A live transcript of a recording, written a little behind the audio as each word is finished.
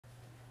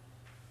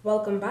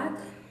Welcome back,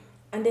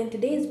 and in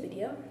today's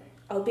video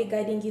I'll be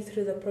guiding you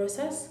through the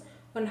process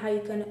on how you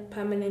can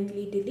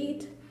permanently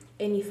delete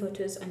any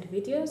photos and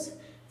videos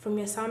from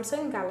your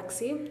Samsung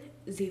Galaxy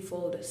Z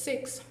Fold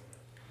 6.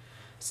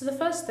 So the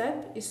first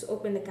step is to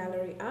open the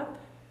gallery app,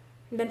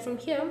 and then from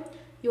here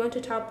you want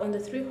to tap on the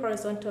three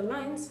horizontal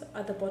lines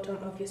at the bottom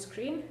of your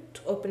screen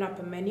to open up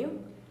a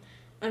menu,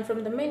 and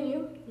from the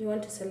menu you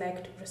want to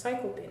select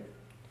recycle bin.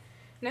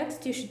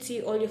 Next, you should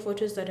see all your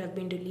photos that have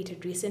been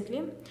deleted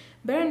recently.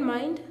 Bear in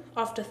mind,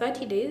 after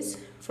 30 days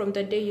from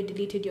the day you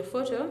deleted your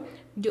photo,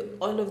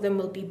 all of them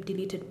will be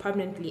deleted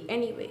permanently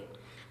anyway.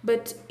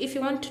 But if you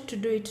want to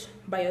do it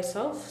by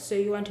yourself, so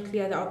you want to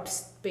clear the up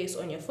space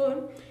on your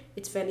phone,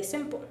 it's fairly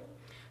simple.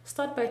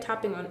 Start by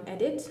tapping on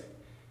Edit,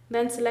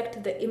 then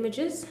select the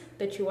images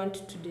that you want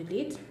to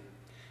delete.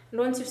 And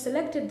once you've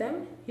selected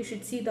them, you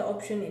should see the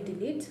option in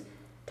Delete.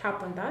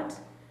 Tap on that,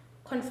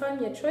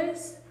 confirm your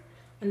choice,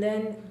 and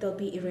then they'll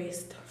be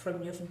erased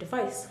from your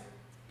device.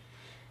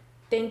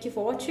 Thank you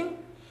for watching.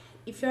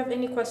 If you have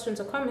any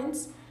questions or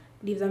comments,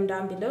 leave them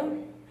down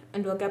below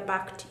and we'll get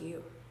back to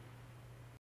you.